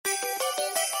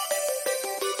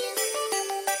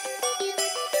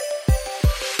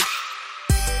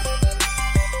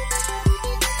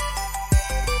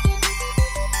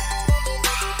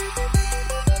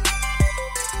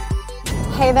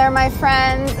Hey there, my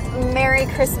friends. Merry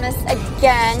Christmas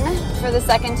again for the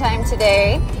second time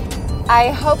today.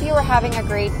 I hope you are having a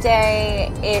great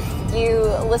day. If you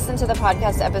listened to the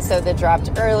podcast episode that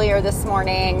dropped earlier this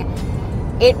morning,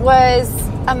 it was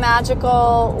a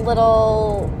magical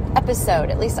little episode.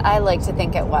 At least I like to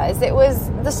think it was. It was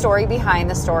the story behind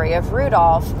the story of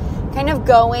Rudolph, kind of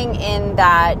going in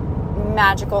that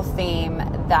magical theme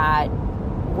that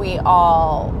we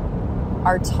all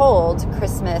are told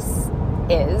Christmas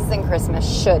is and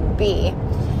Christmas should be.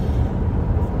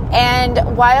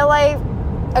 And while I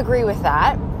agree with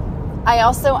that, I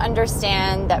also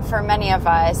understand that for many of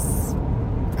us,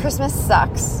 Christmas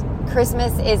sucks.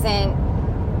 Christmas isn't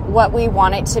what we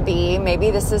want it to be.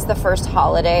 Maybe this is the first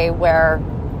holiday where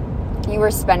you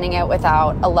were spending it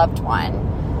without a loved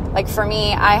one. Like for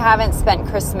me, I haven't spent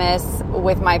Christmas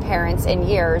with my parents in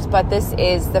years, but this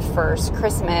is the first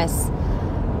Christmas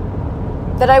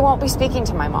that I won't be speaking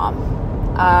to my mom.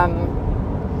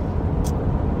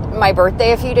 My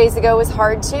birthday a few days ago was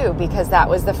hard too, because that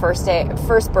was the first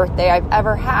birthday I've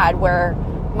ever had where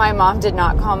my mom did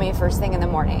not call me first thing in the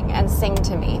morning and sing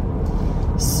to me.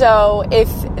 So if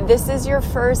this is your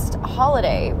first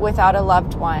holiday without a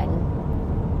loved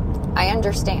one, I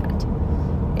understand.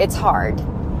 It's hard.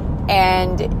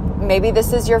 And maybe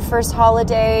this is your first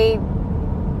holiday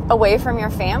away from your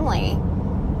family.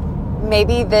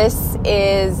 Maybe this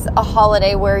is a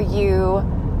holiday where you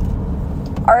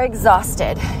are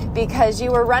exhausted because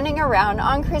you were running around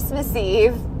on Christmas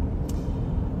Eve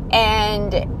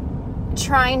and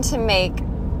trying to make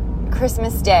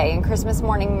Christmas Day and Christmas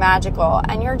morning magical,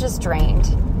 and you're just drained.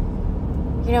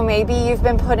 You know, maybe you've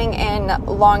been putting in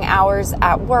long hours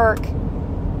at work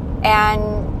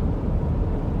and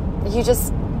you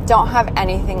just don't have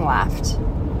anything left.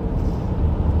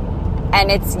 And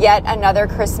it's yet another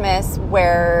Christmas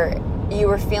where you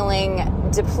were feeling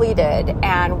depleted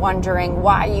and wondering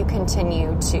why you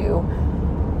continue to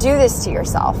do this to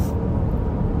yourself.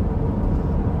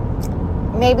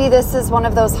 Maybe this is one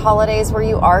of those holidays where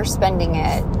you are spending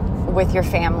it with your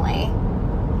family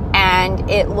and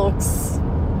it looks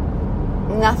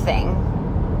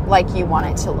nothing like you want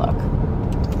it to look.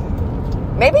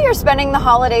 Maybe you're spending the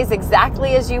holidays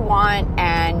exactly as you want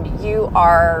and you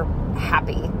are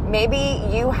happy. Maybe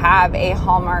you have a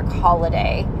Hallmark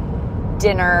holiday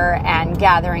dinner and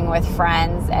gathering with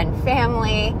friends and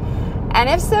family. And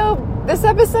if so, this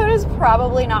episode is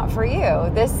probably not for you.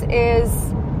 This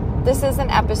is an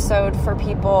episode for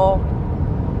people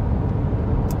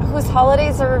whose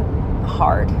holidays are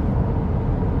hard.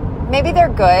 Maybe they're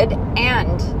good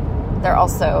and they're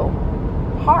also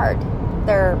hard.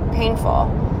 They're painful.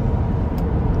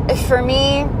 For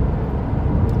me,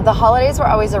 the holidays were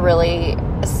always a really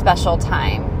special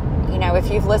time. You know,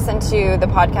 if you've listened to the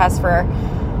podcast for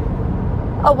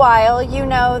a while, you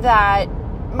know that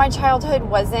my childhood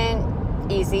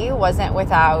wasn't easy, wasn't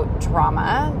without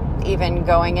drama, even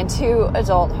going into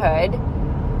adulthood.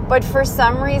 But for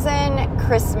some reason,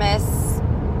 Christmas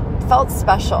felt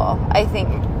special. I think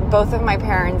both of my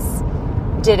parents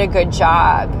did a good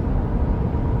job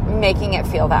making it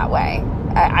feel that way.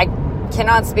 I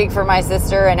cannot speak for my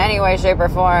sister in any way, shape, or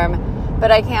form,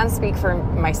 but I can speak for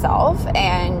myself,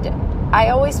 and I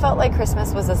always felt like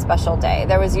Christmas was a special day.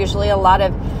 There was usually a lot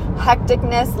of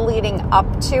hecticness leading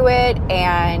up to it,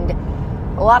 and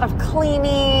a lot of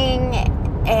cleaning,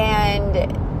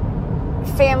 and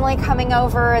family coming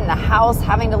over, and the house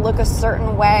having to look a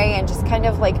certain way, and just kind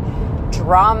of like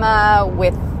drama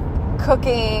with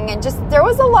cooking, and just there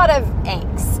was a lot of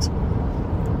angst.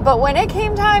 But when it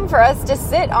came time for us to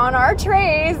sit on our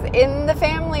trays in the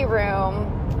family room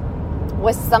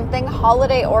with something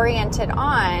holiday oriented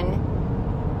on,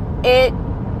 it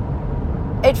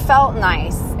felt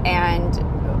nice, and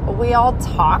we all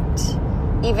talked.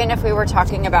 Even if we were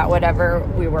talking about whatever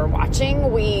we were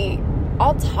watching, we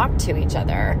all talked to each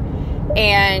other.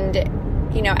 And,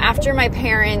 you know, after my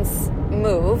parents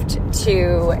moved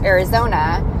to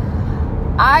Arizona,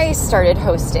 I started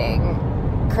hosting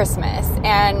Christmas,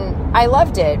 and I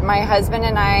loved it. My husband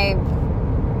and I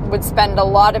would spend a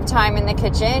lot of time in the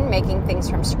kitchen making things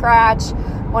from scratch.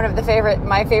 One of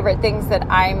my favorite things that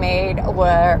I made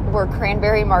were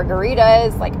cranberry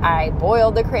margaritas. Like, I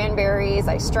boiled the cranberries,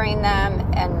 I strained them,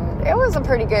 and it was a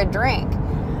pretty good drink.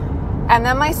 And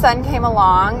then my son came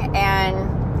along,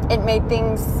 and it made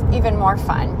things even more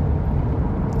fun.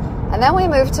 And then we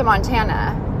moved to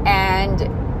Montana, and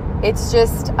it's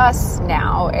just us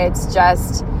now. It's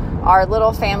just our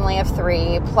little family of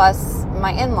 3 plus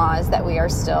my in-laws that we are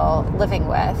still living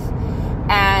with.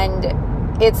 And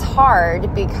it's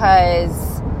hard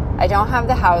because I don't have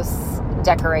the house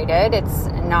decorated. It's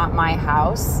not my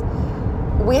house.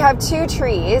 we have 2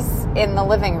 trees in the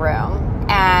living room,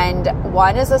 and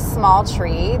one is a small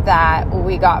tree that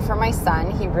we got for my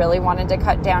son. He really wanted to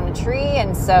cut down a tree,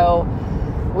 and so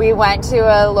we went to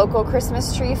a local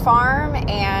Christmas tree farm,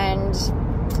 and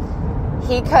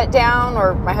he cut down,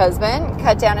 or my husband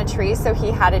cut down a tree, so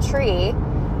he had a tree.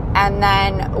 And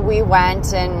then we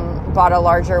went and bought a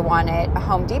larger one at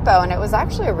Home Depot, and it was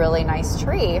actually a really nice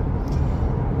tree.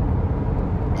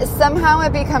 Somehow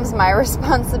it becomes my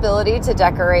responsibility to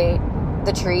decorate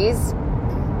the trees.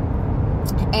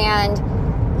 And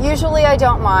usually I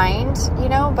don't mind,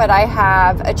 but I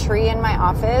have a tree in my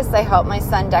office. I help my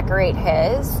son decorate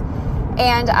his.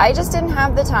 And I just didn't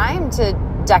have the time to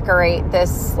decorate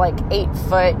this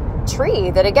 8-foot tree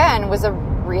that, again, was a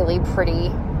really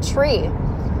pretty tree.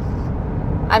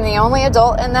 I'm the only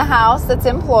adult in the house that's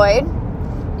employed.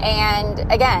 And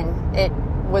again, it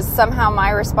was somehow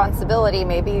my responsibility.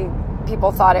 Maybe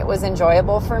people thought it was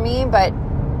enjoyable for me, but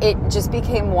it just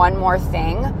became one more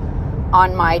thing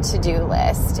on my to-do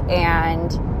list.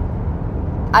 And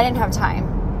I didn't have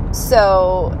time.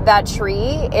 So that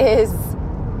tree is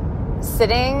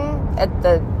sitting at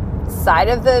the side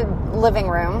of the living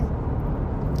room.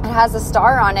 It has a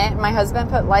star on it. My husband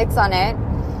put lights on it.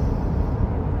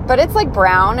 But it's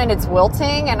brown and it's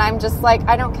wilting, and I'm just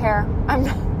I don't care. I'm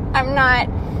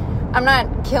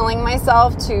not killing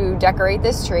myself to decorate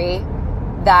this tree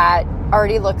that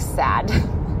already looks sad.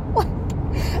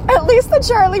 At least the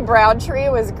Charlie Brown tree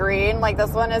was green.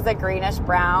 This one is a greenish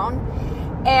brown.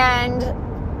 And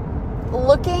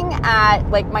looking at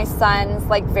my son's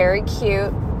very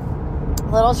cute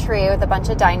little tree with a bunch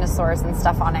of dinosaurs and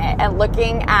stuff on it, and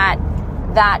looking at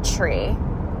that tree,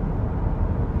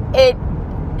 it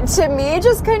to me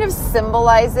just kind of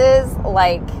symbolizes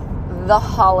the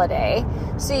holiday.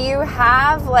 So you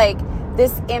have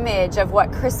this image of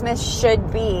what Christmas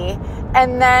should be,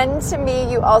 and then to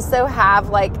me you also have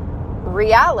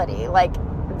reality.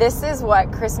 This is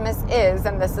what Christmas is,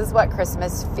 and this is what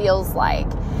Christmas feels like.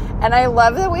 And I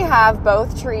love that we have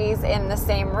both trees in the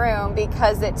same room,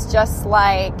 because it's just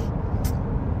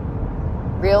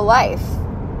real life.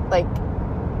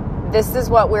 This is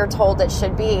what we're told it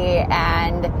should be,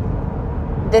 and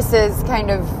this is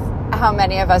kind of how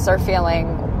many of us are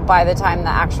feeling by the time the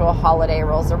actual holiday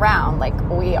rolls around.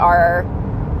 We are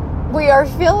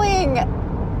feeling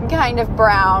kind of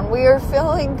brown. We are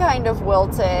feeling kind of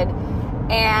wilted.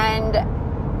 And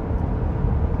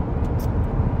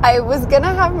I was going to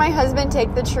have my husband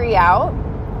take the tree out,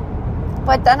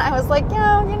 but then I was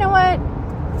you know what?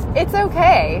 It's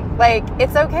okay.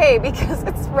 It's okay, because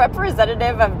it's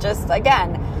representative of just,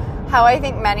 again, how I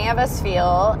think many of us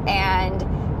feel, and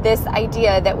this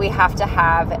idea that we have to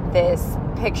have this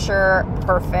picture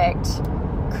perfect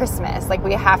Christmas.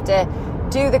 We have to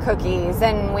do the cookies,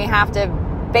 and we have to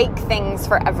bake things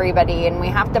for everybody, and we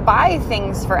have to buy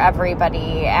things for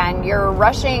everybody, and you're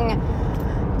rushing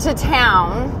to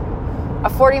town, a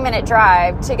 40-minute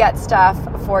drive, to get stuff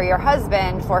for your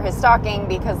husband for his stocking,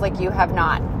 because you have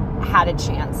not had a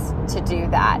chance to do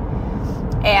that.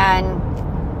 And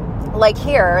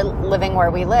here, living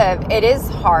where we live, it is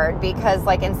hard, because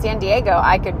in San Diego,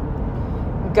 I could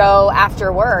go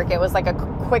after work. It was a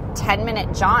quick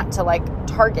 10-minute jaunt to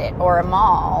Target or a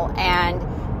mall, and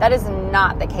that is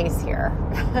not the case here.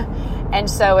 And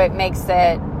so it makes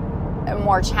it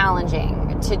more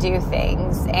challenging to do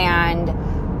things. And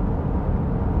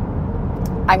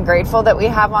I'm grateful that we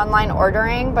have online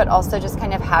ordering, but also just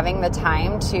kind of having the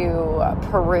time to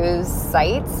peruse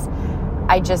sites,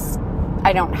 I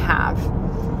don't have.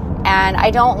 And I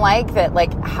don't like that,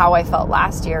 how I felt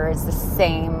last year is the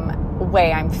same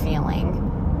way I'm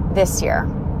feeling this year.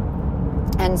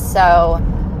 And so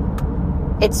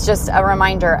it's just a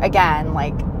reminder, again,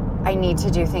 I need to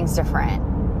do things different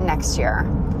next year.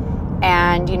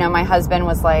 And, my husband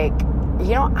was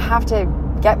you don't have to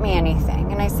get me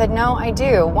anything. And I said, no, I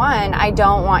do. One, I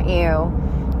don't want you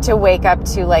to wake up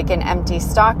to an empty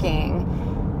stocking.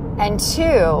 And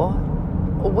two,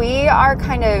 we are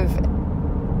kind of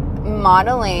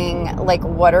modeling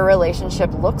what a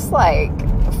relationship looks like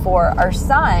for our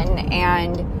son.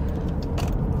 And,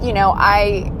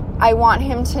 I want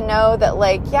him to know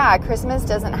that Christmas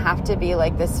doesn't have to be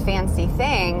this fancy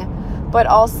thing, but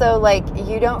also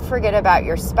you don't forget about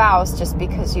your spouse just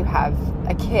because you have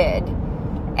a kid.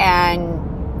 And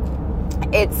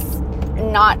it's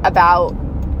not about,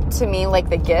 to me,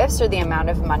 the gifts or the amount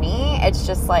of money. It's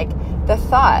just the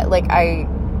thought.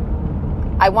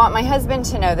 I want my husband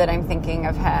to know that I'm thinking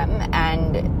of him,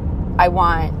 and I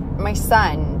want my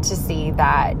son to see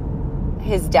that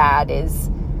his dad is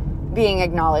being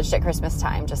acknowledged at Christmas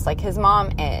time, just like his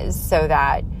mom is, so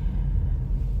that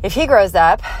if he grows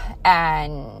up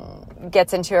and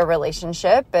gets into a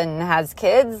relationship and has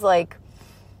kids, like,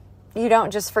 you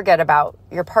don't just forget about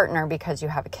your partner because you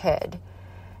have a kid.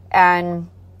 And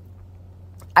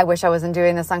I wish I wasn't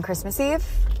doing this on Christmas Eve,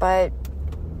 but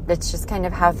it's just kind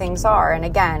of how things are. And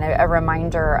again, a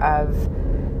reminder of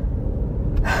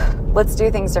let's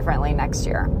do things differently next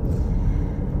year.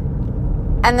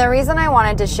 And the reason I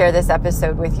wanted to share this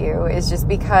episode with you is just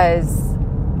because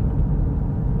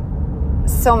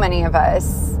so many of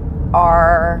us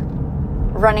are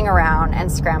running around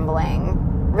and scrambling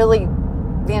really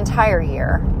the entire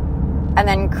year. And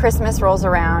then Christmas rolls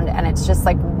around and it's just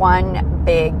like one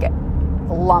big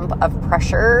lump of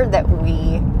pressure that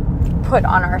we put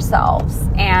on ourselves.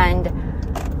 And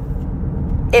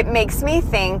it makes me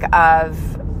think of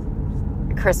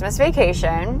Christmas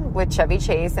Vacation with Chevy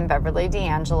Chase and Beverly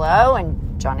D'Angelo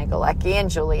and Johnny Galecki and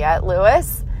Juliette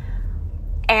Lewis,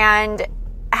 and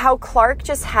how Clark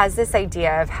just has this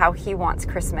idea of how he wants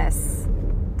Christmas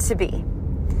to be.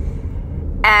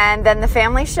 And then the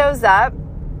family shows up,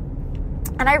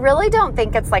 and I really don't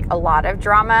think it's like a lot of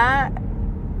drama.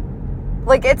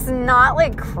 Like, it's not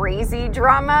like crazy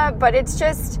drama, but it's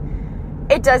just,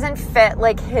 it doesn't fit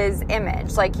like his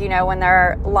image. Like, you know, when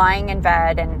they're lying in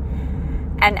bed and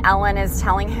Ellen is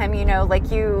telling him, you know,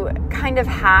 like, you kind of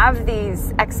have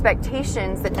these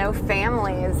expectations that no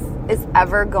family is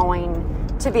ever going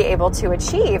to be able to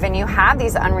achieve. And you have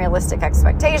these unrealistic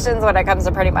expectations when it comes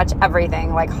to pretty much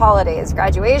everything, like holidays,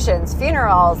 graduations,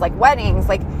 funerals, like weddings.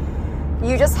 Like,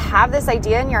 you just have this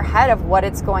idea in your head of what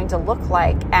it's going to look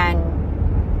like,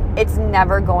 and it's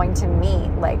never going to meet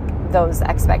like those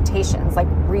expectations. Like,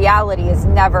 reality is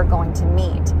never going to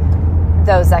meet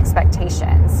those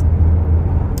expectations.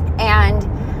 And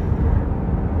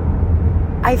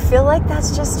I feel like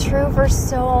that's just true for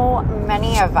so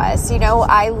many of us. You know,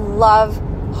 I love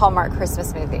Hallmark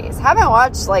Christmas movies. Haven't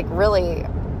watched like really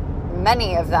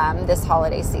many of them this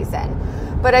holiday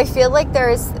season, but I feel like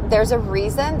there's a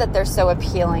reason that they're so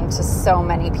appealing to so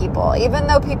many people. Even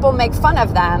though people make fun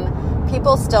of them,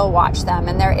 people still watch them,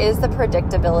 and there is the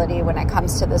predictability when it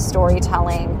comes to the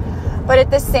storytelling. But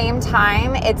at the same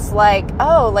time, it's like,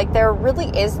 oh, like, there really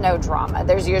is no drama.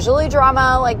 There's usually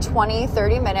drama like 20,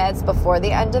 30 minutes before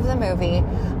the end of the movie,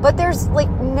 but there's like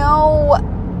no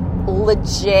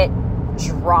legit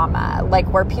drama,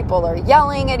 like where people are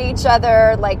yelling at each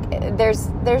other. Like, there's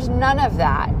none of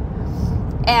that.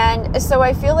 And so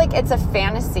I feel like it's a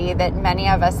fantasy that many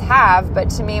of us have,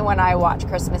 but to me, when I watch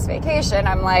Christmas Vacation,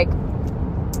 I'm like,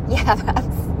 yeah,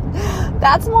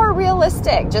 that's more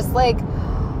realistic. Just like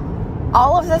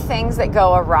all of the things that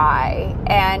go awry.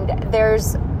 And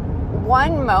there's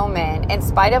one moment, in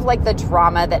spite of like the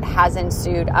drama that has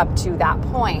ensued up to that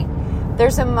point,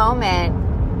 there's a moment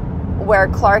where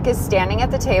Clark is standing at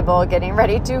the table getting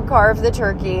ready to carve the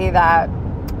turkey that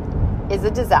is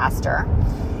a disaster.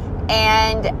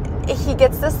 And he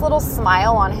gets this little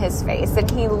smile on his face,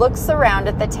 and he looks around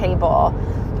at the table,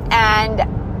 and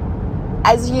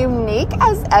as unique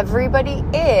as everybody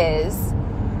is,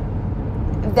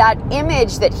 that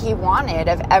image that he wanted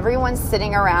of everyone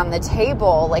sitting around the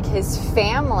table, like his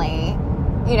family,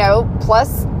 you know,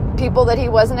 plus people that he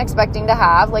wasn't expecting to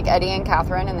have, like Eddie and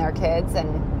Catherine and their kids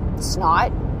and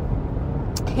Snot,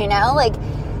 you know, like,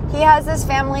 he has his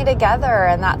family together,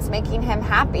 and that's making him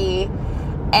happy.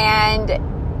 And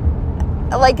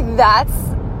like, that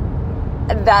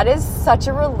is such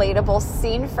a relatable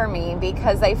scene for me,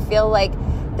 because I feel like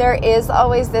there is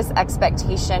always this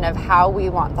expectation of how we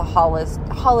want the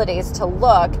holidays to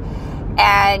look,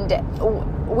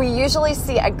 and we usually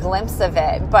see a glimpse of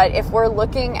it. But if we're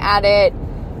looking at it,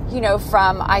 you know,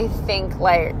 from, I think,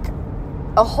 like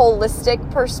a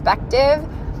holistic perspective,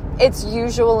 it's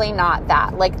usually not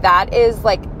that. Like, that is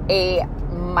like a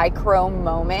micro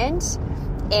moment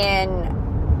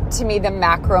in, to me, the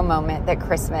macro moment that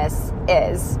Christmas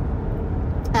is.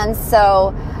 And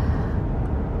so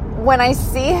when I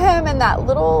see him and that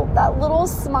little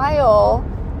smile,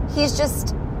 he's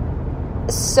just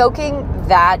soaking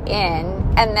that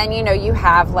in. And then, you know, you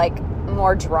have like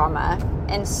more drama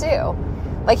ensue.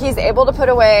 Like, he's able to put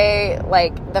away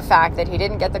like the fact that he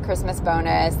didn't get the Christmas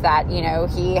bonus, that, you know,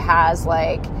 he has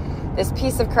like this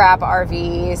piece of crap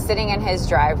RV sitting in his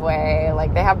driveway.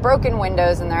 Like, they have broken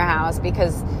windows in their house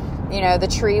because, you know, the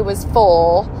tree was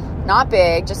full, not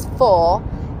big, just full.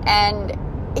 And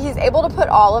he's able to put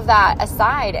all of that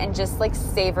aside and just like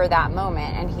savor that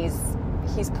moment. And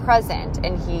he's present,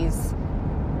 and he's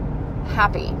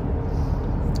happy.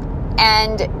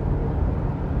 And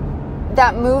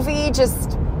that movie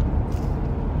just,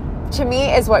 to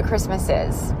me, is what Christmas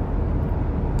is.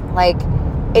 Like,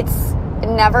 it's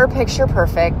never picture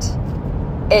perfect.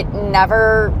 It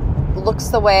never looks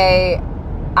the way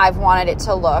I've wanted it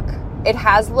to look. It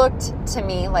has looked to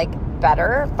me like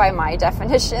better by my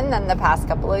definition than the past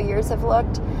couple of years have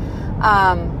looked.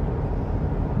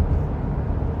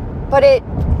 But it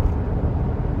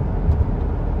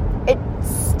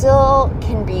still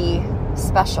can be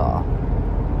special.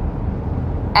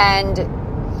 And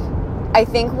I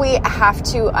think we have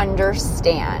to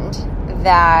understand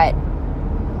that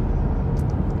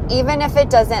even if it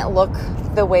doesn't look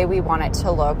the way we want it to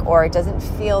look, or it doesn't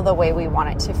feel the way we want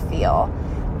it to feel,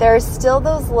 there's still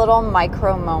those little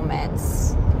micro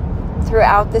moments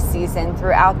throughout the season,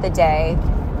 throughout the day,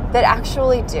 that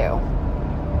actually do.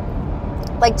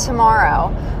 Like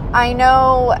tomorrow, I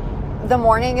know the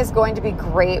morning is going to be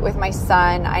great with my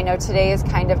son. I know today is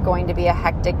kind of going to be a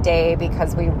hectic day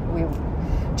because we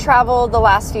traveled the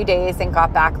last few days and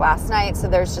got back last night. So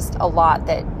there's just a lot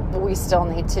that we still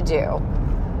need to do.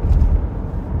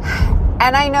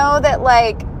 And I know that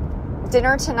like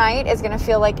dinner tonight is going to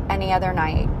feel like any other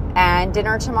night. And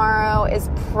dinner tomorrow is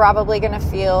probably going to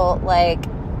feel like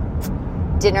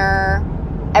dinner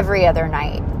every other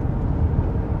night.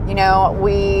 You know,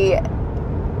 we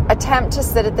attempt to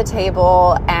sit at the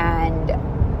table and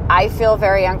I feel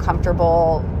very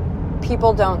uncomfortable.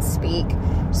 People don't speak.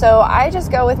 So I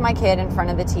just go with my kid in front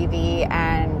of the TV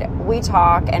and we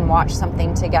talk and watch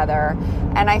something together,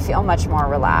 and I feel much more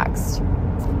relaxed.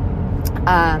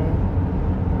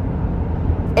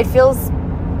 It feels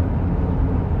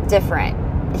different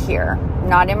here,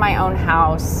 not in my own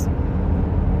house,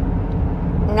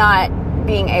 not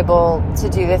being able to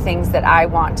do the things that I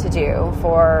want to do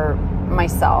for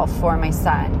myself, for my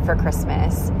son, for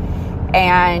Christmas.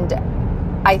 And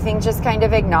I think just kind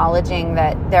of acknowledging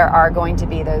that there are going to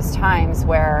be those times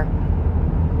where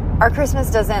our Christmas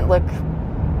doesn't look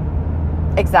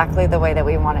exactly the way that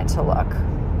we want it to look.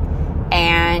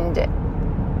 And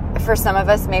for some of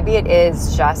us, maybe it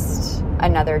is just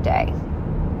another day.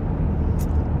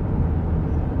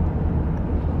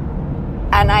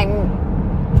 And I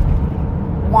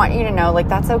want you to know, like,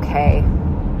 that's okay.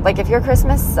 Like, if your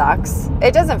Christmas sucks,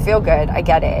 it doesn't feel good. I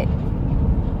get it.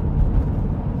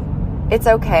 It's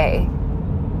okay.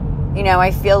 You know,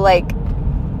 I feel like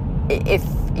if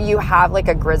you have like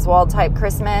a Griswold type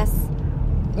Christmas,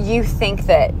 you think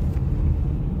that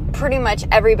pretty much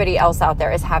everybody else out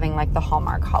there is having like the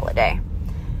Hallmark holiday.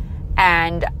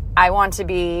 And I want to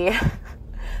be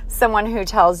someone who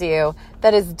tells you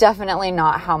that is definitely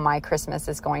not how my Christmas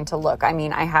is going to look. I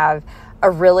mean, I have a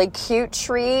really cute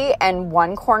tree in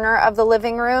one corner of the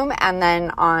living room, and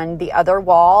then on the other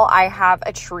wall, I have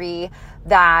a tree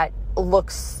that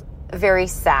looks very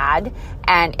sad,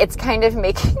 and it's kind of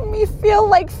making me feel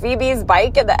like Phoebe's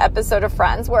bike in the episode of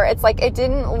Friends, where it's like it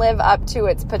didn't live up to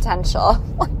its potential.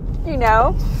 You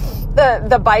know,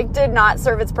 the bike did not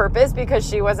serve its purpose because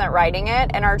she wasn't riding it,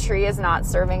 and our tree is not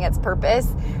serving its purpose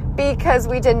because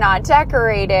we did not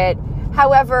decorate it.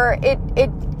 However, it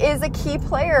is a key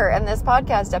player in this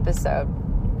podcast episode.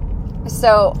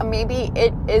 So maybe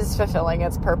it is fulfilling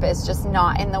its purpose, just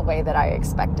not in the way that I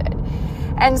expected.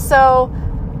 And so,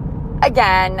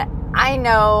 again, I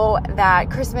know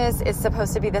that Christmas is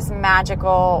supposed to be this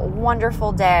magical,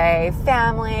 wonderful day,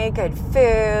 family, good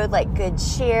food, like good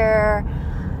cheer.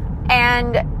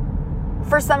 And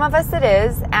for some of us it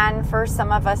is, and for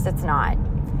some of us it's not.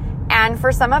 And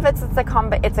for some of it's a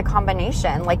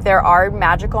combination. Like, there are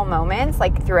magical moments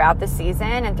like throughout the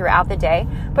season and throughout the day,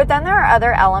 but then there are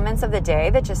other elements of the day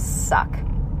that just suck.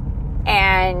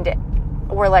 And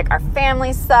we're like, our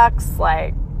family sucks.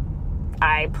 Like,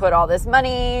 I put all this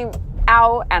money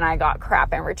out and I got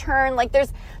crap in return. Like,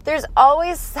 there's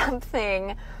always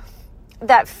something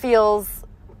that feels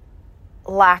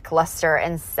lackluster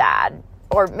and sad.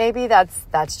 Or maybe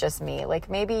that's just me. Like,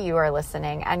 maybe you are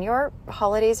listening and your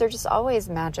holidays are just always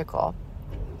magical.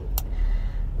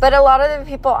 But a lot of the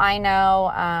people I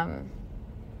know,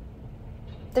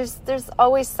 there's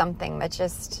always something that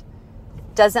just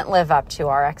doesn't live up to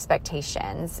our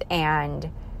expectations and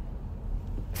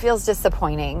feels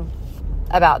disappointing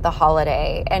about the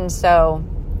holiday. And so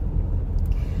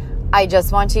I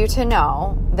just want you to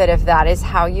know that if that is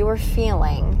how you are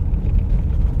feeling,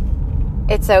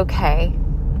 it's okay.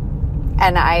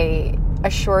 And I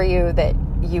assure you that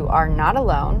you are not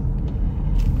alone.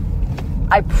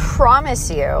 I promise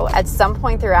you, at some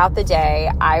point throughout the day,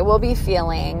 I will be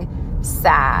feeling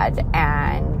sad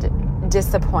and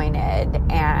disappointed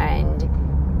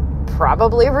and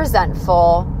probably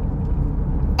resentful.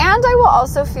 And I will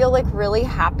also feel like really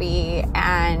happy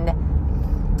and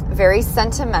very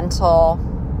sentimental.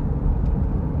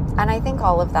 And I think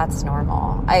all of that's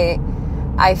normal. I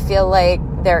I feel like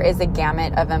there is a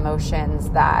gamut of emotions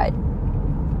that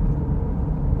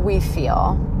we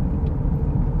feel.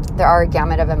 There are a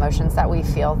gamut of emotions that we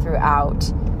feel throughout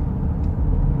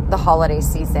the holiday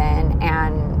season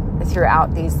and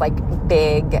throughout these like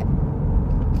big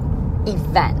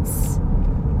events,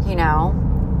 you know,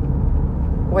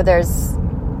 where there's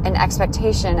an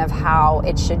expectation of how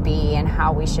it should be and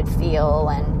how we should feel.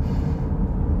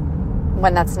 And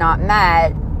when that's not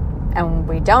met and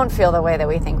we don't feel the way that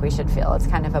we think we should feel, it's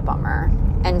kind of a bummer.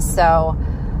 And so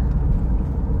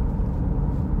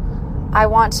I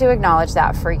want to acknowledge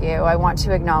that for you. I want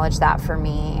to acknowledge that for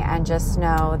me, and just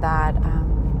know that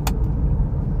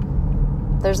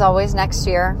there's always next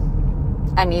year.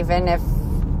 And even if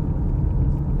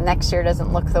next year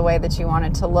doesn't look the way that you want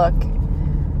it to look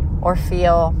or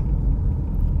feel,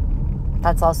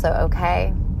 that's also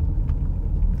okay.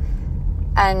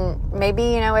 And maybe,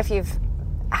 you know, if you've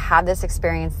had this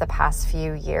experience the past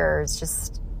few years,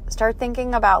 just start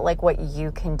thinking about like what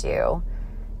you can do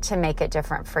to make it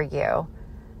different for you.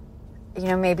 You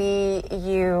know, maybe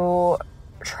you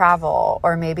travel,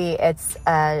 or maybe it's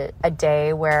a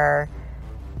day where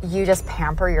you just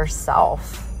pamper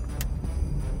yourself.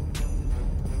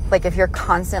 Like if you're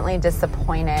constantly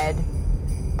disappointed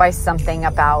by something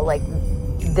about like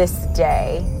this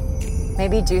day,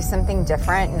 maybe do something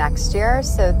different next year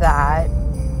so that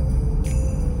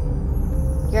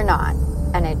you're not,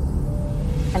 and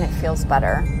it feels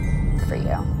better for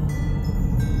you.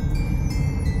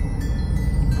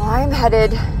 Well, I'm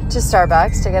headed to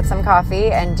Starbucks to get some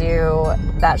coffee and do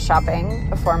that shopping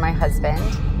before my husband.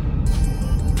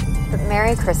 But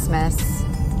Merry Christmas.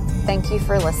 Thank you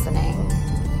for listening.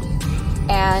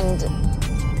 And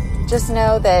just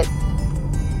know that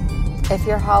if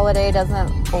your holiday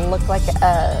doesn't look like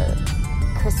a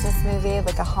Christmas movie,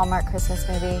 like a Hallmark Christmas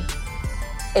movie,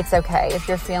 it's okay. If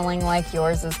you're feeling like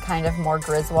yours is kind of more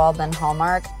Griswold than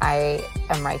Hallmark, I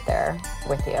am right there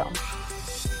with you.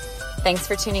 Thanks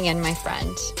for tuning in, my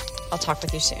friend. I'll talk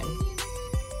with you soon.